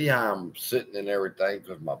 Y'all see how I'm sitting and everything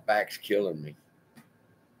because my back's killing me.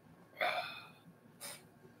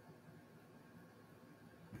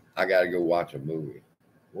 I got to go watch a movie.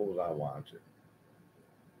 What was I watching?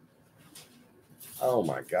 Oh,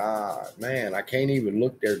 my God. Man, I can't even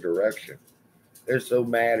look their direction. They're so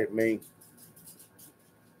mad at me.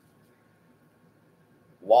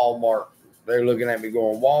 Walmart. They're looking at me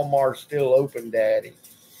going, Walmart's still open, Daddy.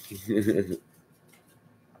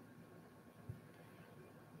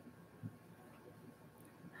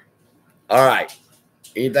 All right.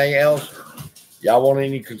 Anything else? Y'all want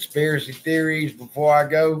any conspiracy theories before I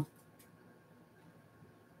go?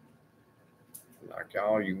 Knock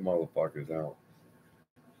all you motherfuckers out.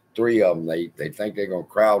 3 of them, they think they're going to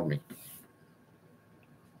crowd me.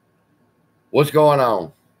 What's going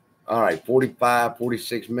on? All right, 45,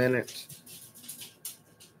 46 minutes.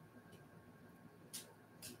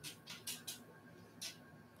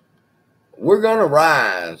 We're going to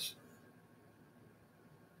rise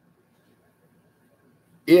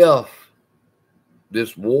if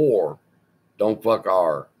this war don't fuck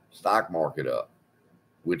our stock market up,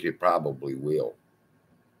 which it probably will.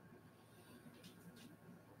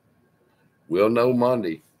 We'll know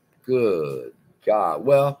Monday. Good God.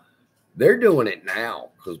 Well, they're doing it now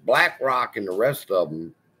because BlackRock and the rest of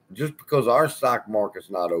them, just because our stock market's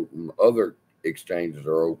not open, other exchanges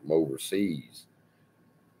are open overseas.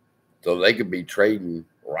 So they could be trading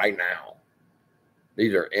right now.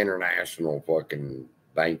 These are international fucking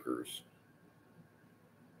bankers.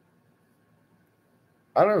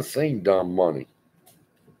 I done seen dumb money.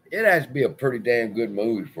 It has to be a pretty damn good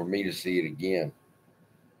movie for me to see it again.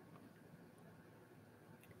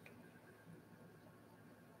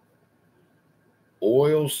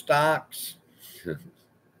 Oil stocks.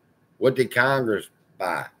 What did Congress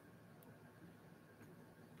buy?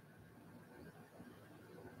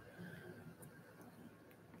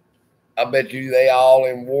 I bet you they all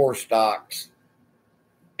in war stocks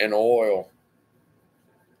and oil.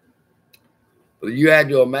 But you had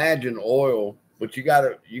to imagine oil, but you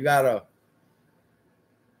gotta,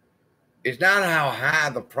 it's not how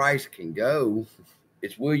high the price can go.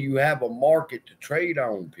 It's will you have a market to trade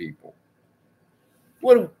on, people?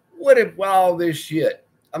 What if all this shit?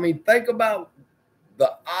 I mean, think about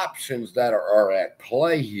the options that are at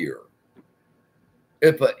play here.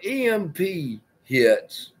 If an EMP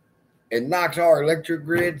hits and knocks our electric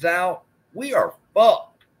grids out, we are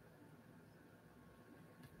fucked.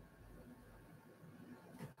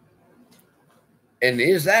 And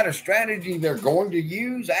is that a strategy they're going to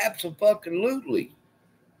use? Absolutely.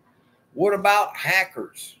 What about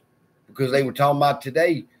hackers? Because they were talking about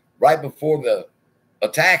today, right before the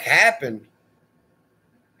attack happened,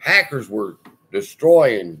 hackers were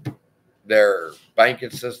destroying their banking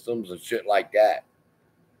systems and shit like that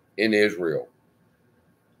in Israel.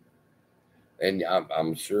 And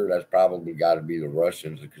I'm sure that's probably got to be the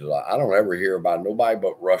Russians because I don't ever hear about nobody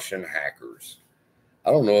but Russian hackers. I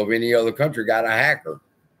don't know if any other country got a hacker.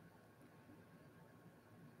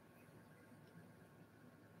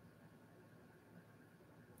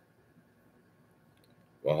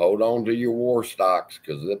 Well, hold on to your war stocks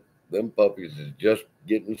because them puppies is just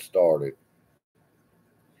getting started.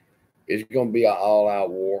 It's going to be an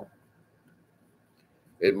all-out war.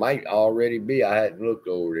 It might already be. I hadn't looked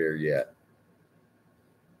over there yet.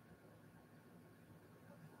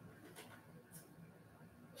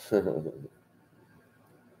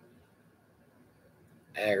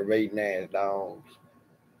 Aggravating ass dogs.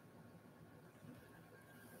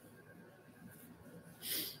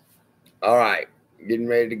 All right, getting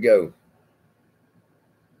ready to go.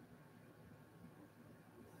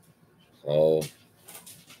 Oh.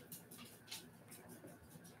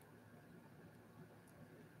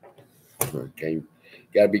 Okay.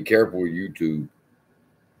 Got to be careful with YouTube.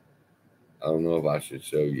 I don't know if I should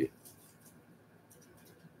show you.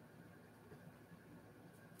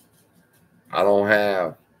 I don't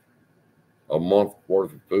have a month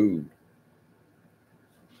worth of food.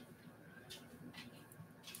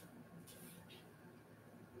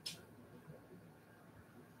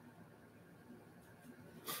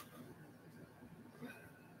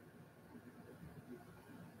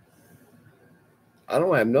 I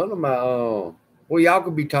don't have none of my well, y'all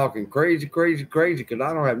could be talking crazy because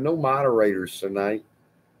I don't have no moderators tonight.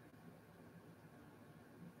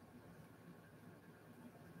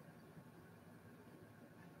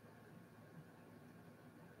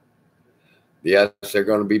 Yes, they're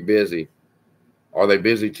going to be busy. Are they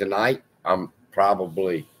busy tonight? I'm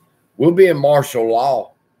probably. We'll be in martial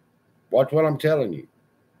law. Watch what I'm telling you.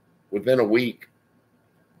 Within a week,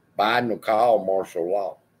 Biden will call martial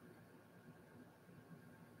law.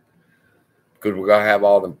 Because we're going to have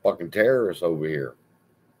all them fucking terrorists over here.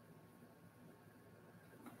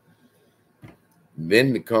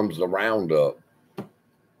 Then comes the roundup.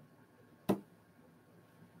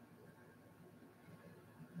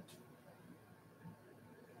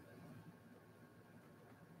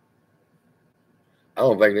 I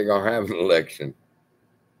don't think they're going to have an election.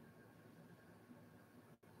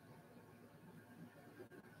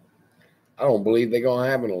 I don't believe they're going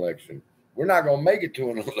to have an election. We're not going to make it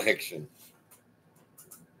to an election.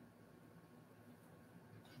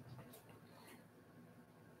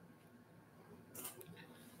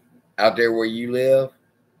 Out there where you live,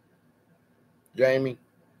 Jamie?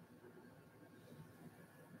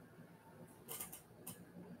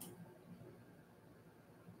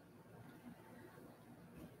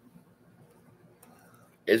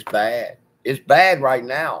 It's bad. It's bad right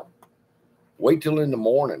now. Wait till in the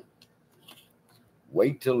morning.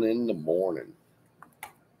 Wait till in the morning.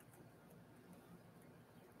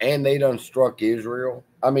 And they done struck Israel.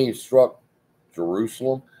 Struck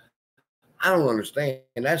Jerusalem. I don't understand.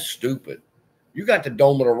 That's stupid. You got the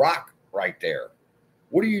Dome of the Rock right there.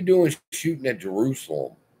 What are you doing shooting at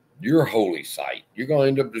Jerusalem? Your holy site. You're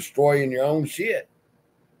going to end up destroying your own shit.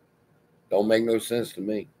 Don't make no sense to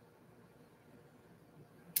me.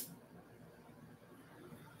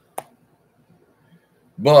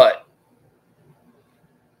 But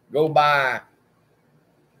go by.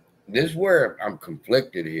 This is where I'm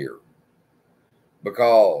conflicted here.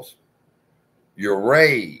 Because you're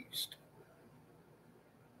raised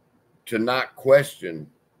to not question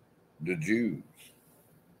the Jews.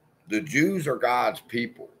 The Jews are God's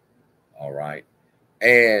people. All right.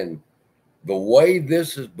 And the way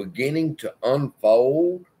this is beginning to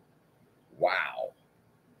unfold, wow.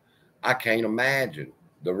 I can't imagine.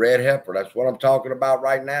 The red heifer, that's what I'm talking about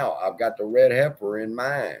right now. I've got the red heifer in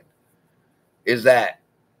mind. Is that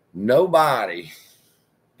nobody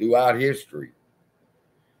throughout history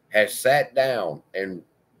has sat down and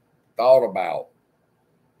thought about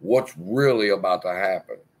what's really about to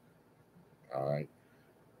happen. All right.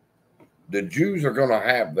 The Jews are going to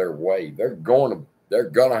have their way. They're going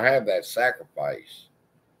to have that sacrifice.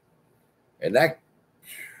 And that's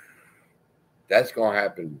going to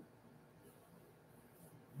happen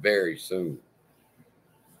very soon.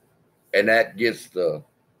 And that gets the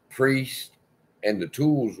priest and the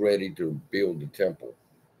tools ready to build the temple.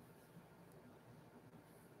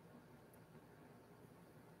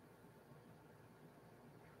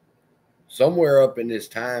 Somewhere up in this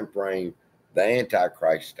time frame, the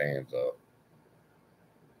Antichrist stands up.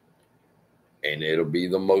 And it'll be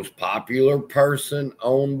the most popular person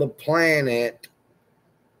on the planet.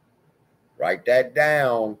 Write that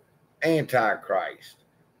down. Antichrist.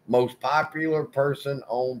 Most popular person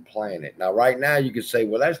on planet. Now, right now, you could say,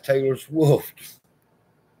 well, that's Taylor Swift.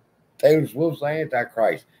 Taylor Swift's the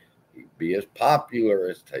Antichrist. He'd be as popular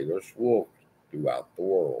as Taylor Swift throughout the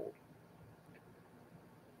world.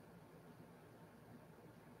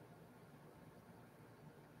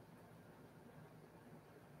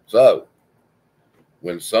 So,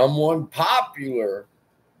 when someone popular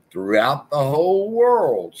throughout the whole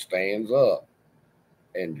world stands up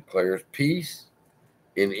and declares peace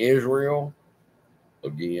in Israel,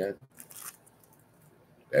 again,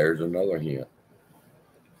 there's another hint.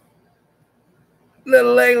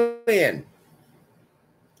 Little alien,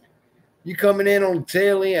 you coming in on the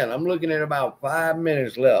tail end. I'm looking at about 5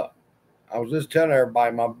 minutes left. I was just telling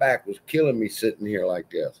everybody my back was killing me sitting here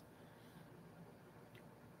like this.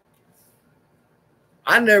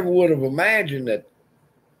 I never would have imagined that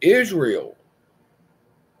Israel,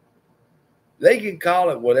 they can call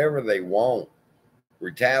it whatever they want.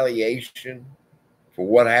 Retaliation for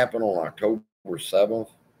what happened on October 7th.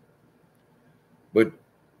 But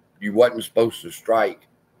you wasn't supposed to strike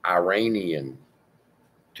Iranian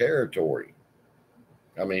territory.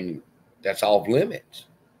 I mean, that's off limits.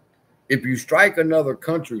 If you strike another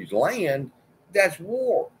country's land, that's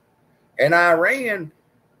war. And Iran,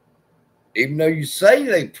 even though you say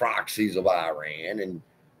they proxies of Iran and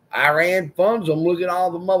Iran funds them, look at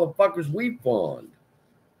all the motherfuckers we fund.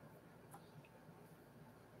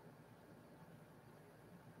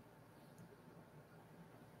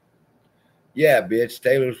 Yeah, bitch,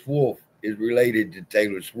 Taylor Swift is related to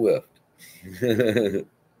Taylor Swift.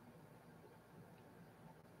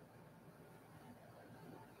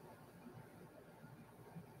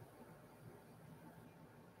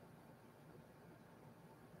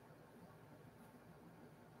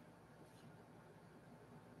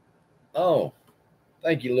 Oh,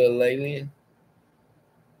 thank you, little alien.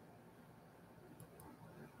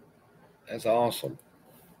 That's awesome.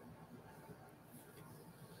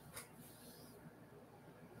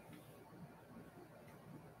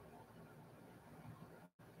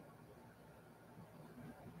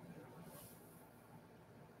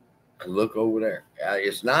 Look over there.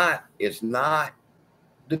 It's not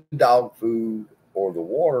the dog food or the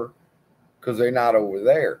water because they're not over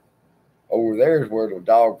there. Over there is where the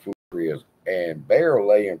dog food is. And Bear will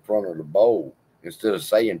lay in front of the bowl instead of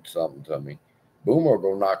saying something to me. Boomer will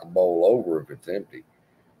go knock a bowl over if it's empty.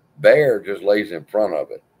 Bear just lays in front of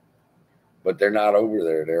it. But they're not over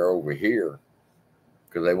there. They're over here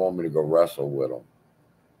because they want me to go wrestle with them.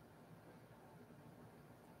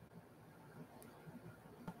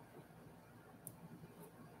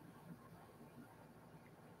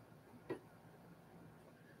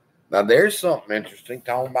 Now, there's something interesting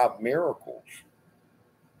talking about miracles.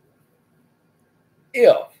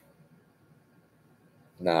 If,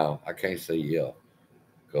 no, I can't say if,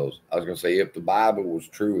 because I was going to say if the Bible was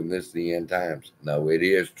true and this is the end times. No, it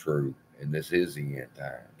is true and this is the end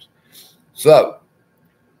times. So,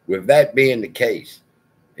 with that being the case,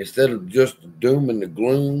 instead of just the doom and the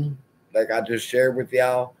gloom, like I just shared with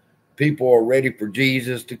y'all, people are ready for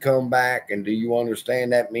Jesus to come back. And do you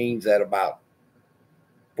understand that means that about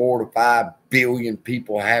 4 to 5 billion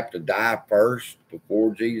people have to die first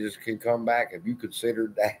before Jesus can come back? Have you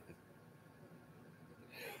considered that?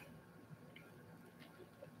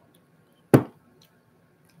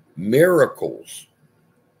 Miracles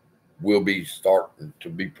will be starting to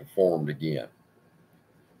be performed again.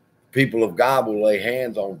 People of God will lay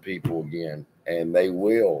hands on people again, and they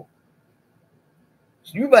will.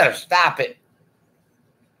 So you better stop it.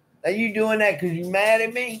 Are you doing that because you mad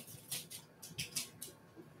at me?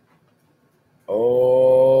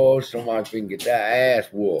 Oh, somebody can get that ass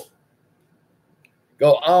whooped.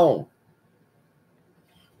 Go on.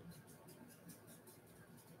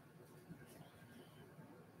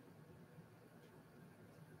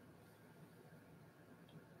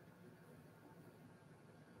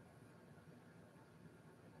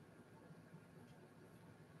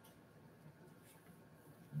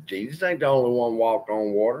 Jesus ain't the only one walked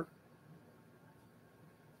on water.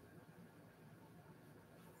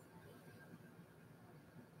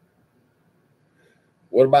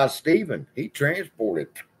 What about Stephen? He transported.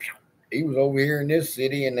 He was over here in this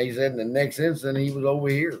city, and they said in the next instant he was over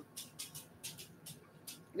here.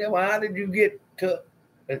 Yeah, well, how did you get to?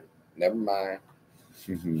 Never mind.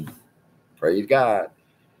 Praise God.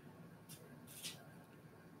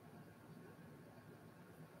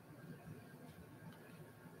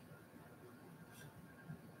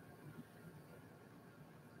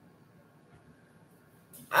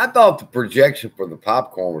 I thought the projection for the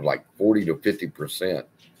popcorn was like 40 to 50%.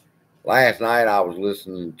 Last night I was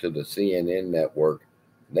listening to the CNN network.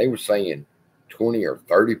 They were saying 20 or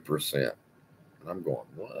 30%. And I'm going,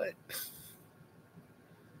 what?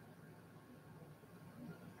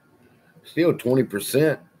 Still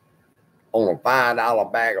 20% on a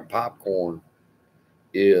 $5 bag of popcorn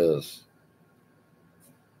is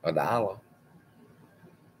 $1.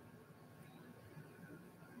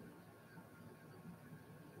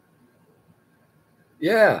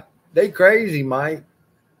 Yeah, they crazy, Mike.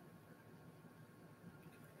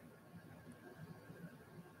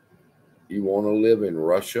 You want to live in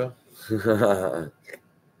Russia?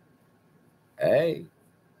 Hey,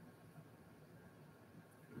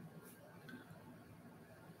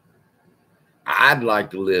 I'd like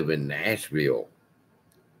to live in Nashville.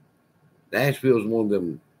 Nashville is one of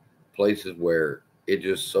them places where it's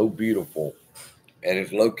just so beautiful and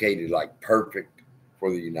it's located like perfect for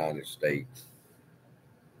the United States.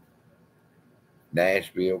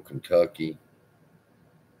 Nashville, Kentucky.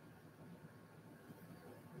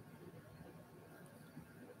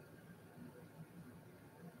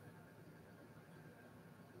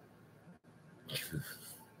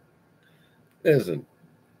 Listen,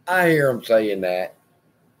 I hear them saying that.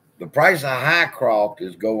 The price of Hycroft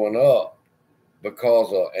is going up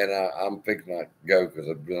because of, and I'm fixing to go because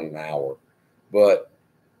it's been an hour, but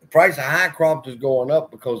the price of Hycroft is going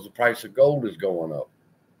up because the price of gold is going up.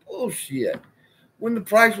 Bullshit. When the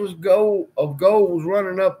price of gold was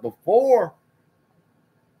running up before,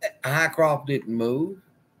 Hycroft didn't move.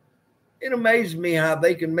 It amazes me how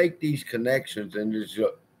they can make these connections and just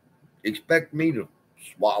expect me to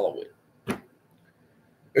swallow it.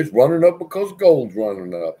 It's running up because gold's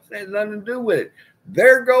running up. It has nothing to do with it.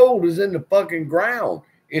 Their gold is in the fucking ground.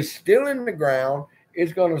 It's still in the ground.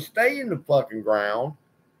 It's going to stay in the fucking ground.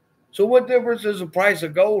 So what difference does the price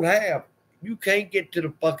of gold have? You can't get to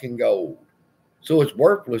the fucking gold. So it's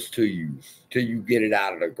worthless to you till you get it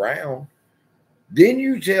out of the ground. Then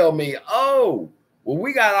you tell me, oh, well,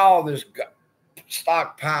 we got all this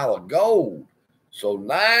stockpile of gold. So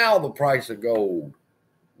now the price of gold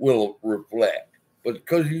will reflect. But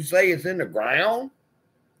because you say it's in the ground,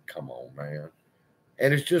 come on, man.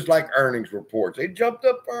 And it's just like earnings reports. They jumped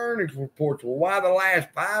up for earnings reports. Well, why the last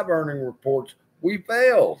 5 earnings reports we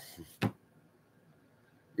fell?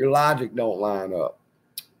 Your logic don't line up.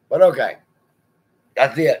 But okay,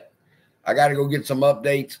 that's it. I got to go get some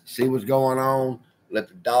updates, see what's going on. Let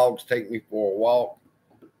the dogs take me for a walk.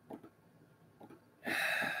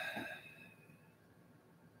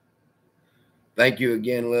 Thank you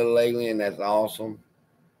again, little alien. That's awesome.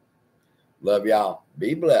 Love y'all.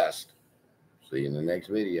 Be blessed. See you in the next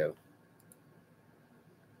video.